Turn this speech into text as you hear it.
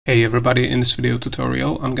Hey everybody, in this video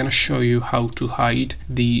tutorial I'm going to show you how to hide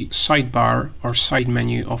the sidebar or side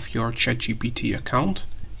menu of your ChatGPT account.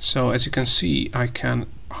 So as you can see, I can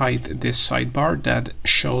hide this sidebar that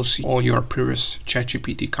shows all your previous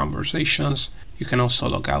ChatGPT conversations. You can also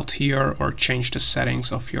log out here or change the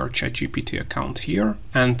settings of your ChatGPT account here.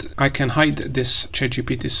 And I can hide this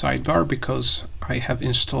ChatGPT sidebar because I have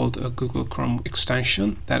installed a Google Chrome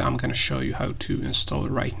extension that I'm going to show you how to install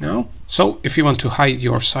right now. So if you want to hide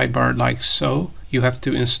your sidebar like so, you have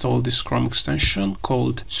to install this Chrome extension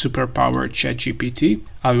called Superpower ChatGPT.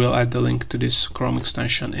 I will add the link to this Chrome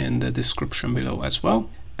extension in the description below as well.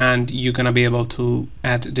 And you're going to be able to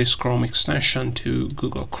add this Chrome extension to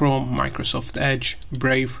Google Chrome, Microsoft Edge,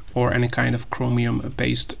 Brave, or any kind of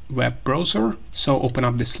Chromium-based web browser. So open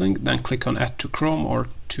up this link, then click on Add to Chrome or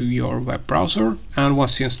to your web browser. And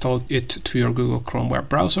once you install it to your Google Chrome web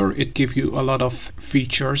browser, it gives you a lot of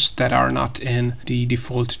features that are not in the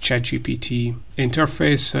default ChatGPT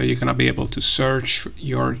interface. So you're going to be able to search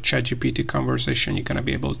your ChatGPT conversation. You're going to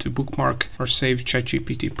be able to bookmark or save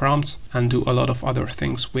ChatGPT prompts and do a lot of other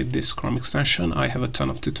things with this Chrome extension. I have a ton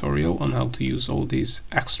of tutorial on how to use all these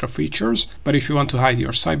extra features. But if you want to hide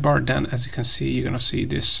your sidebar, then as you can see, you're going to see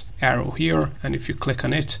this arrow here. And if you click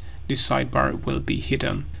on it, this sidebar will be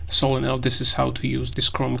hidden. So now this is how to use this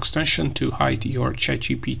Chrome extension to hide your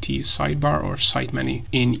ChatGPT sidebar or side menu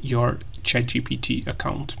in your ChatGPT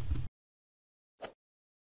account.